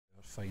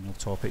final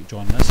topic,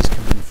 John. This is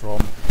coming from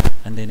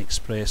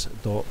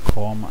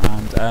IndianExpress.com,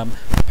 and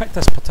I picked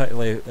this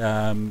particularly.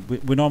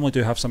 We normally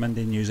do have some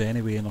Indian news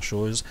anyway in our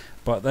shows,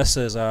 but this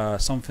is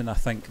something I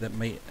think that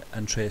might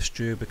interest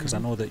you, because I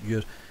know that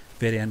you're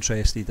very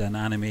interested in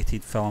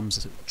animated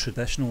films,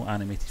 traditional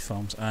animated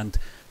films, and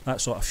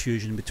that sort of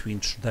fusion between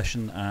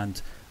tradition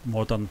and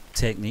modern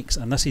techniques.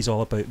 And this is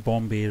all about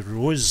Bombay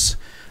Rose,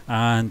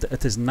 and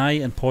it is nigh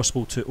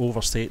impossible to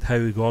overstate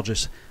how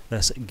gorgeous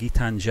this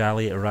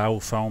Gitanjali Rao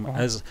film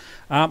is.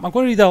 I'm going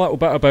to read a little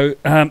bit about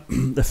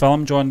the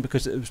film, John,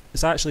 because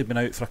it's actually been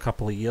out for a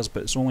couple of years,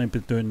 but it's only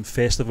been doing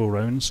festival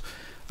rounds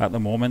at the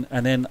moment.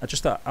 And then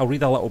I'll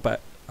read a little bit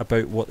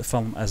about what the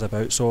film is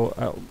about,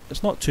 so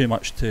it's not too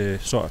much to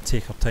sort of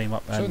take our time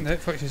up. It's on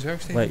Netflix as well,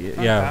 Steve.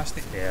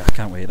 Fantastic. Yeah, I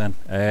can't wait then.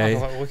 Have a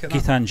little look at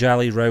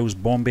Gitanjali Rao's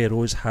Bombay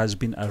Rose has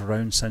been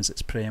around since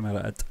its premiere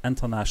at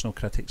International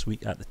Critics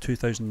Week at the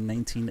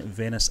 2019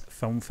 Venice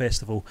Film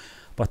Festival,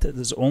 but it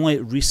is only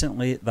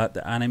recently that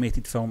the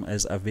animated film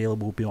is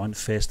available beyond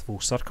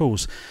festival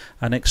circles.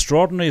 An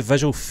extraordinary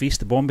visual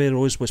feast, Bombay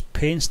Rose was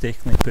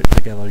painstakingly put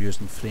together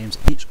using frames,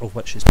 each of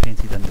which is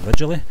painted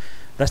individually.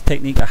 This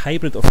technique, a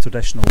hybrid of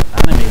traditional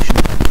animation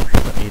and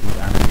computer-aided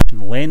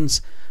animation,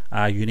 lends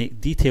a unique,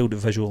 detailed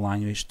visual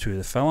language to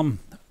the film.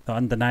 The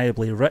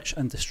undeniably rich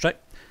and I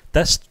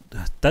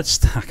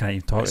can't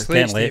even talk, it's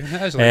getting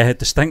late.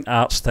 Distinct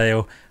art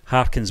style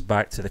harkens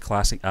back to the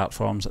classic art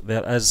forms.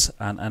 There is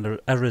an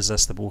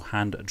irresistible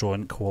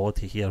hand-drawn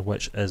quality here,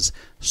 which is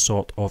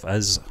sort of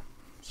is.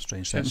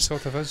 Strange sentence.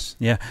 Sort of is.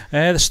 Yeah.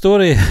 The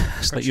story,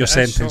 it's like your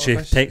sentence you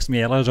text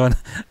me earlier, John.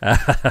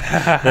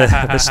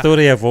 the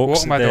story evokes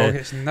walking my dog,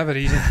 it's never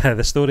easy.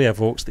 The story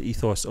evokes the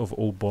ethos of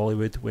old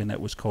Bollywood when it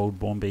was called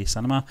Bombay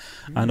cinema,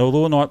 and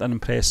although not as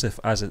impressive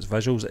as its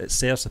visuals, it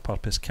serves the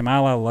purpose.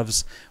 Kamala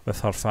lives with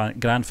her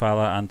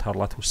grandfather and her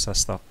little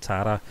sister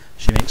Tara.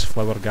 She makes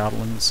flower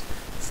garlands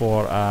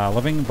for a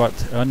living,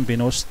 but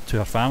unbeknownst to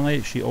her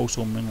family, she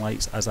also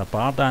moonlights as a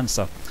bar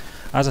dancer.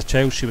 As a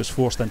child, she was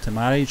forced into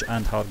marriage,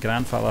 and her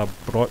grandfather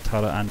brought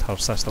her and her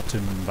sister to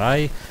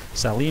Mumbai.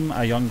 Salim,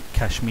 a young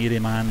Kashmiri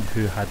man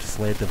who had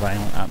fled the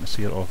violent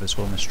atmosphere of his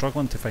home, is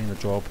struggling to find a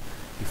job.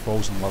 He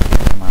falls in love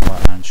with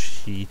Kamala, and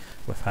she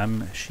with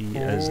him.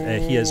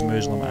 He is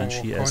Muslim and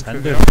she is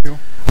Hindu.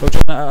 But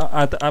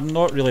John, I'm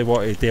not really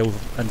wanting to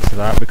delve into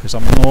that, because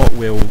I'm not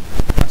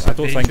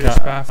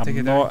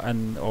I'm not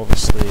in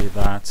obviously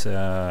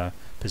that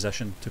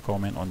position to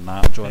comment on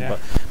that, John. But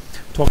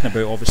talking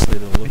about obviously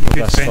the look of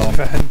this film,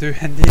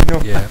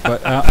 yeah,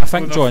 but I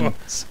think, John,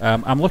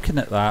 I'm looking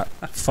at that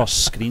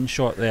first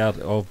screenshot there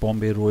of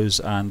Bombay Rose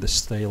and the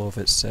style of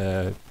its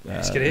art.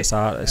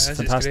 It's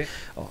fantastic.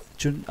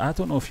 June, I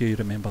don't know if you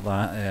remember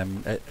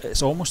that.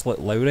 It's almost like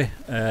Lowry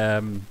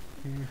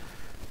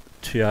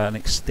to an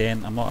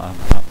extent. I'm not an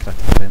art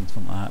critic or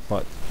anything like that,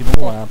 but you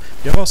know,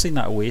 you ever seen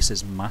that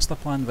Oasis master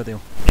plan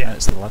video? Yeah.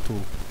 It's the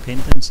little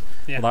paintings.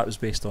 Yeah. Well, that was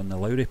based on the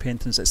Lowry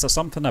paintings. There's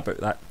something about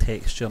that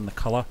texture and the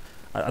colour.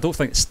 I don't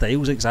think the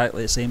style's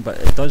exactly the same, but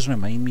it does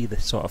remind me the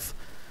sort of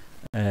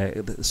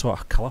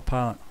colour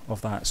palette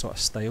of that sort of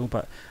style.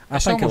 But I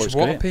think it looks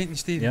water great. Painting,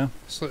 Steve. Yeah.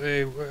 It's like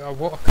a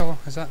watercolour.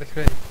 Is that the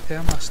correct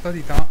term? I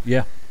studied that.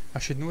 Yeah. I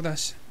should know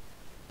this,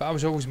 but I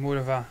was always more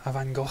of a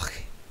Van Gogh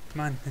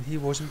man, and he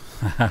wasn't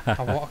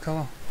a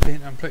watercolour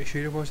painter. I'm pretty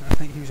sure he wasn't. I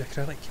think he was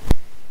acrylic.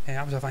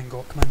 I was a Van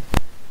Gogh man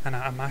and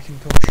a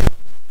Macintosh,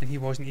 and he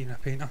wasn't even a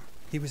painter.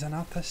 He was an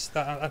artist,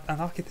 an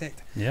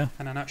architect, and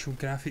an actual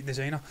graphic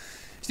designer.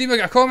 Steve, I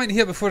got a comment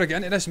here before I get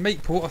into this.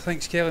 Mike Potter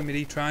thinks Kelly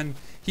Marie Tran.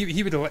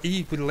 He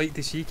would like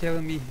to see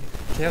Kelly Marie.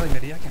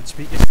 I can't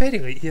speak. It's very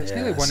late here. It's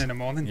nearly 1 in the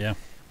morning. Yeah.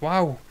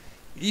 Wow.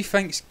 He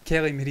thinks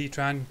Kelly Marie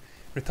Tran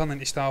returning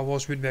to Star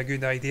Wars would be a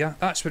good idea.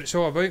 That's what it's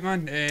all about,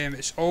 man.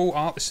 It's all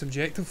art is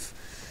subjective.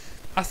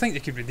 I think they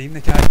could redeem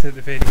the character at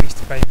the very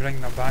least by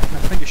bringing her back, and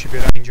I think it should be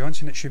Rian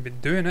Johnson that should be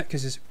doing it,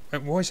 because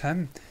it was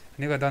him.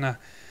 I nearly done a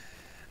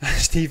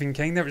Stephen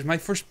King. That was my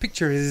first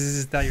picture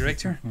as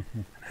director.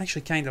 I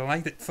actually kind of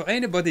liked it. For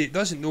anybody that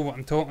doesn't know what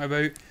I'm talking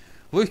about,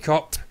 look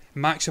up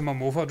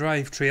Maximum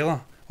Overdrive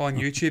trailer on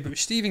YouTube. It was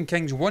Stephen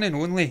King's one and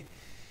only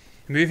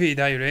movie he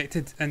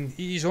directed, and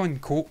he's on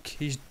coke.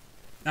 He's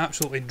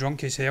absolutely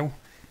drunk as hell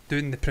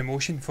doing the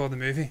promotion for the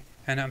movie,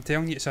 and I'm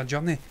telling you, it's a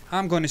journey.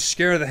 I'm going to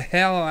scare the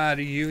hell out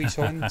of you. He's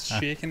on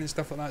shaking and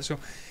stuff like that, so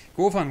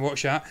go over and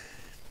watch that.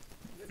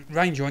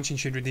 Rian Johnson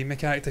should redeem the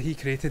character. He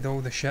created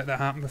all the shit that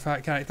happened with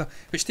that character.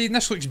 But Steve,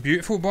 this looks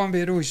beautiful,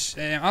 Bombay Rose.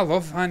 I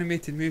love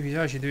animated movies,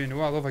 as you do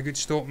know. I love a good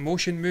stop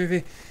motion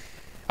movie.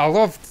 I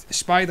loved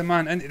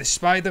Spider-Man Into the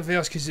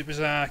Spider-Verse because it was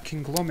a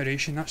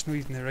conglomeration. That's not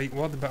even the right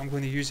word, but I'm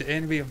going to use it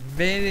anyway.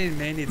 Very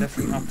many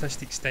different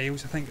artistic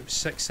styles. I think it was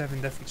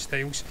 6-7 different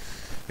styles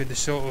with the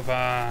sort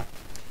of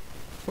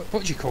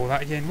what do you call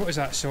that again? What is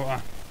that sort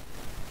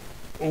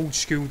of old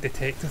school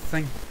detective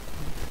thing?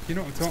 You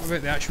know what I'm talking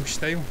about? The actual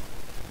style.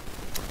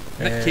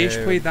 Nick Cage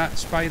played that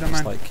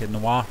Spider-Man. It's like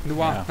noir.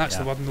 Noir, that's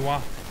the word,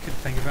 noir. Couldn't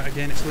think of it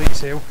again. It's late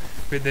as hell.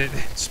 With the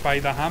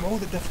Spider-Ham, all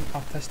the different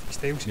artistic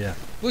styles. Yeah.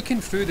 Looking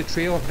through the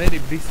trailer very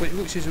briefly, it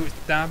looks as though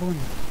it's dabbling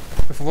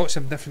with lots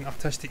of different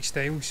artistic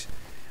styles.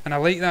 And I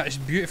like that, it's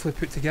beautifully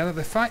put together.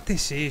 The fact they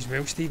say as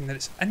well, Stephen, that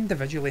it's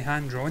individually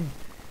hand-drawn.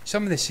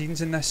 Some of the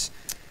scenes in this,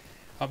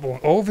 well,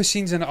 all the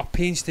scenes in it are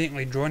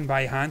painstakingly drawn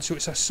by hand, so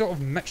it's a sort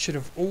of mixture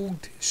of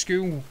old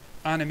school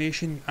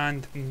animation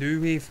and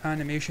new wave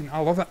animation. I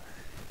love it.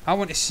 I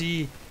want to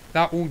see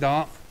that old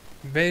art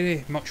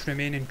very much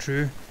remaining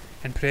true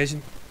and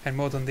present in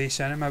modern day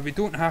cinema. We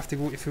don't have to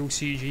go to full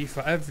CG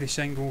for every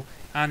single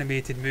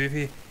animated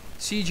movie.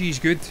 CG is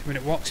good when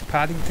it works.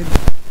 Paddington,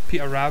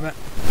 Peter Rabbit,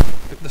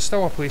 but there's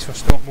still a place for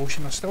stop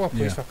motion, there's still a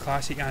place for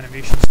classic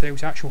animation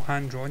styles, actual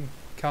hand-drawn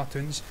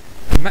cartoons,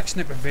 and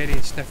mixing it with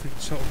various different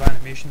sort of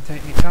animation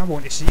techniques. I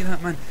want to see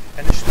that, man.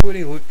 And the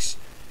story looks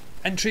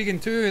intriguing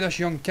too. This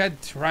young kid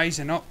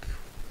rising up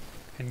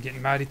and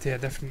getting married to a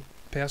different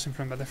person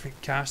from a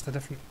different caste, a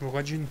different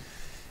religion.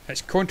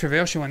 It's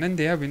controversial in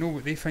India. We know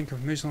what they think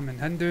of Muslim and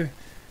Hindu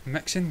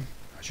mixing.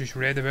 I just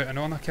read about an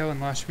honour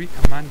killing last week.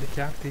 A man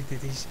decapitated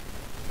his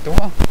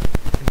daughter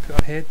and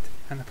put her head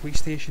in a police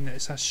station.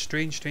 It's a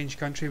strange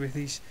country with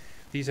these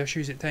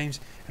issues at times,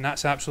 and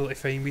that's absolutely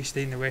fine. We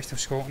stay in the west of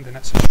Scotland, and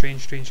it's a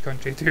strange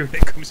country too when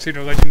it comes to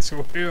religion,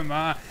 so who am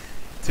I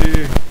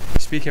to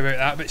speak about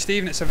that? But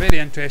Stephen, it's a very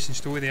interesting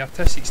story. The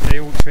artistic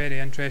style looks very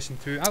interesting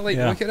too. I like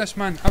to look at this,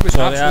 man. I was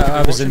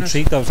I was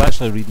intrigued. I was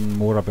actually reading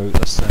more about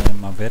this.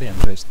 I'm very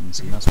interested in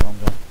seeing this film.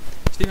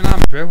 Stephen, I'm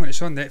as well. When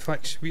it's on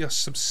Netflix, we are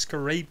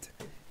subscribed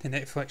to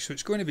Netflix, so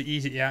it's going to be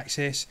easy to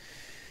access.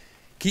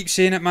 Keep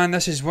saying it, man.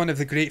 This is one of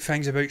the great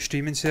things about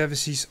streaming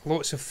services.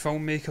 Lots of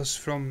filmmakers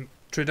from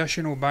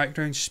traditional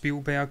backgrounds,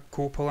 Spielberg,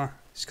 Coppola,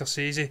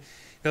 Scorsese,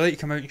 they like to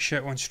come out and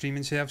shit on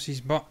streaming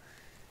services, but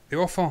they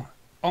offer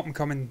up and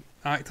coming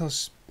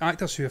actors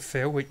who have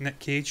failed, like Nick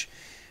Cage,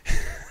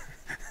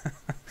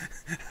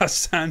 a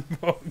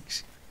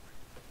sandbox.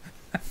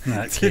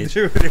 Nick Cage.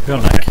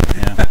 Poor Nick.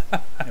 Yeah.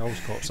 He always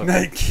cops up.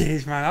 Nick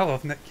Cage, man. I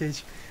love Nick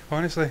Cage.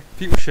 Honestly,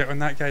 people shit on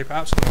that guy, but I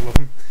absolutely love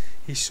him.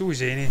 He's so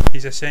zany,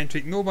 he's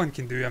eccentric. No one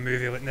can do a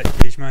movie like Nick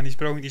Cage, man. He's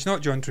brilliant. He's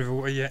not John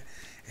Travolta yet.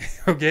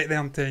 He'll get there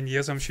in 10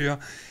 years, I'm sure.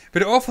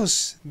 But it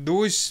offers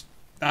those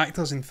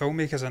actors and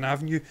filmmakers an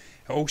avenue.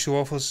 It also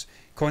offers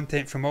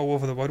content from all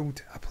over the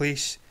world, a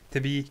place to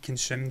be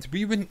consumed.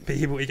 We wouldn't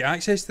be able to get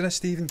access to this,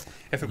 Stephen,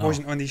 if it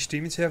wasn't on these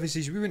streaming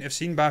services. We wouldn't have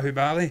seen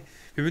Bahubali,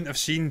 we wouldn't have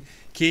seen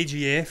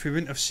KGF, we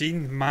wouldn't have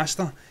seen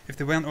Master if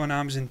they weren't on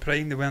Amazon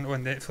Prime, they weren't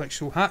on Netflix.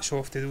 So hats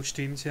off to those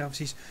streaming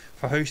services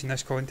for housing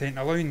this content,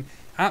 allowing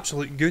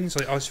absolute goons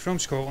like us from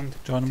Scotland.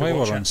 John, while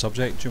we're on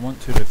subject, do you want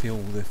to reveal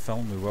the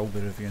film we will be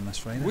reviewing this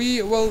Friday?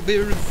 We will be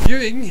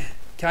reviewing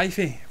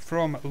Kaifi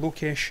from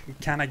Lokesh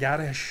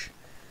Kanagaraj,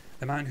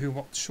 the man who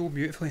worked so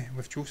beautifully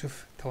with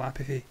Joseph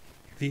Telepathy,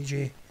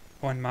 VJ,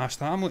 on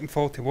Master. I'm looking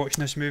forward to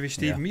watching this movie,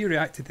 Steve. We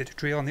reacted to the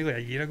trailer nearly a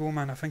year ago,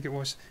 man. I think it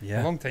was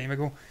a long time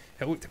ago.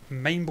 It looked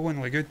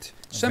mind-blowingly good.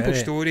 Simple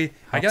story.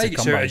 A guy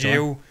gets out of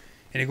jail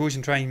and he goes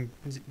and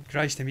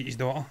tries to meet his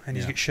daughter, and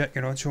he's got shit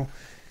going on. So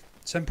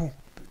simple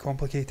but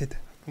complicated.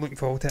 Looking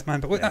forward to it, man.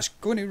 But look, that's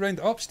going to round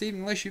it up, Steve.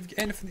 Unless you've got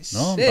anything to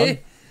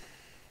say,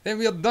 then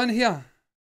we're done here.